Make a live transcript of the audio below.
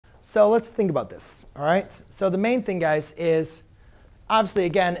So let's think about this. All right. So the main thing, guys, is obviously,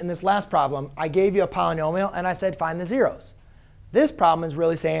 again, in this last problem, I gave you a polynomial, and I said find the zeros. This problem is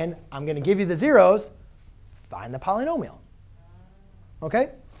really saying I'm going to give you the zeros, find the polynomial. OK?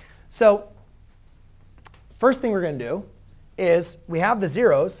 So first thing we're going to do is we have the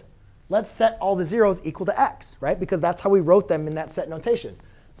zeros. Let's set all the zeros equal to x, right? Because that's how we wrote them in that set notation.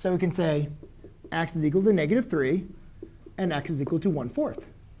 So we can say x is equal to -3, and x is equal to 1/4.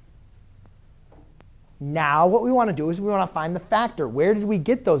 Now what we want to do is we want to find the factor. Where did we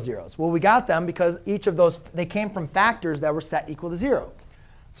get those zeros? Well, we got them because each of those, they came from factors that were set equal to 0.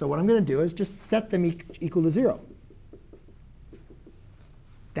 So what I'm going to do is just set them equal to 0.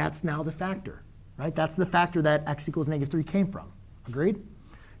 That's now the factor, right? That's the factor that x equals -3 came from. Agreed?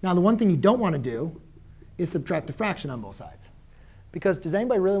 Now, the one thing you don't want to do is subtract a fraction on both sides. Because does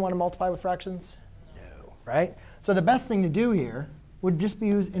anybody really want to multiply with fractions? No, right? So the best thing to do here would just be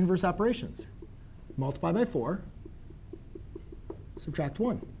use inverse operations. Multiply by 4, subtract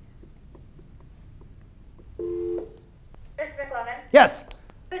 1. Mr. McLogan? Yes?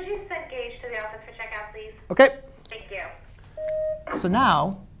 Could you send Gage to the office for checkout, please? OK. Thank you. So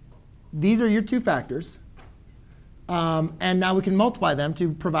now, these are your two factors. And now we can multiply them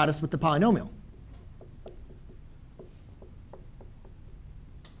to provide us with the polynomial.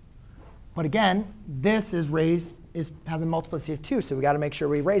 But again, this has a multiplicity of 2, so we got to make sure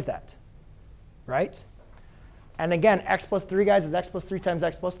we raise that. Right? And again, x plus 3, guys, is x plus 3 times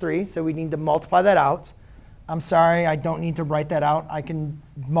x plus 3. So we need to multiply that out. I'm sorry, I don't need to write that out. I can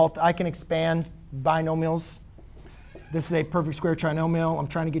expand binomials. This is a perfect square trinomial. I'm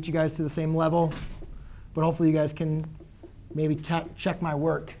trying to get you guys to the same level. But hopefully you guys can maybe check my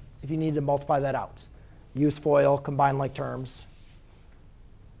work if you need to multiply that out. Use FOIL, combine like terms.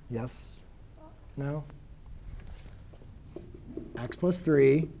 Yes? No? X plus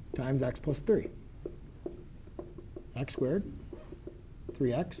 3 times x plus 3. X squared,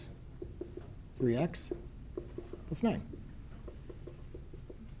 3x plus 9.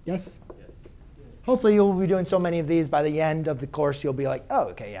 Yes? Hopefully you'll be doing so many of these by the end of the course, you'll be like, oh,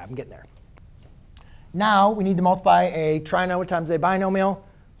 OK, yeah, I'm getting there. Now we need to multiply a trinomial times a binomial.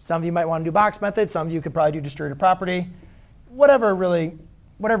 Some of you might want to do box method. Some of you could probably do distributive property. Whatever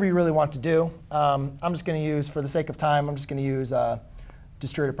you really want to do. I'm just going to use, for the sake of time, I'm just going to use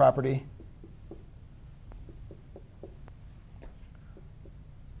distributive property.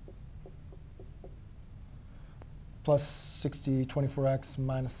 Plus 60, 24x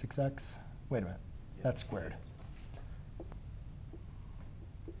minus 6x. Wait a minute. That's squared.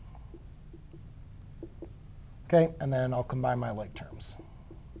 OK, and then I'll combine my like terms.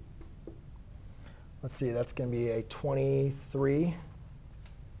 Let's see, that's going to be a 23,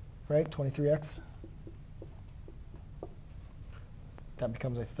 right? 23x. That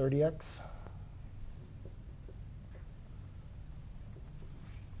becomes a 30x.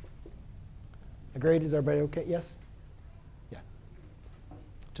 Agreed? Is everybody OK? Yes? Yeah.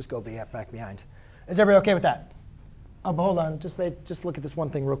 Just go back behind. Is everybody OK with that? Oh, but hold on. Just look at this one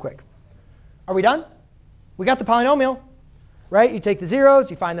thing real quick. Are we done? We got the polynomial, right? You take the zeros,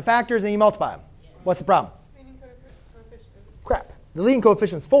 you find the factors, and you multiply them. Yeah. What's the problem? Leading coefficient. Crap. The leading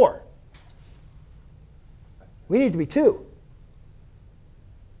coefficient is 4. We need it to be 2.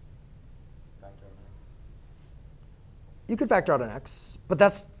 You could factor out an x, but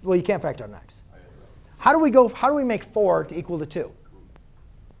that's, well, you can't factor out an x. How do we make 4 to equal to 2?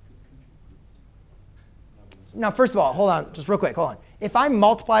 Now, first of all, hold on, just real quick, hold on. If I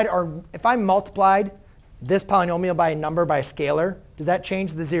multiplied this polynomial by a number by a scalar, does that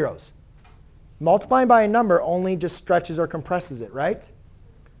change the zeros? Multiplying by a number only just stretches or compresses it, right?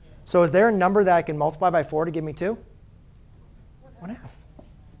 So is there a number that I can multiply by 4 to give me 2? 1/2.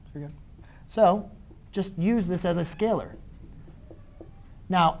 Very good. So just use this as a scalar.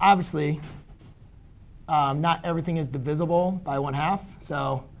 Now, obviously, not everything is divisible by 1/2.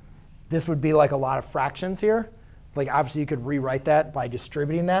 So this would be like a lot of fractions here. Like obviously, you could rewrite that by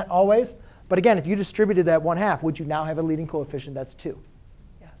distributing that always. But again, if you distributed that 1/2, would you now have a leading coefficient that's 2?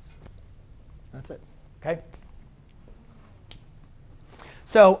 Yes. That's it. OK?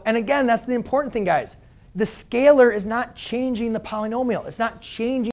 So, and again, that's the important thing, guys. The scalar is not changing the polynomial. It's not changing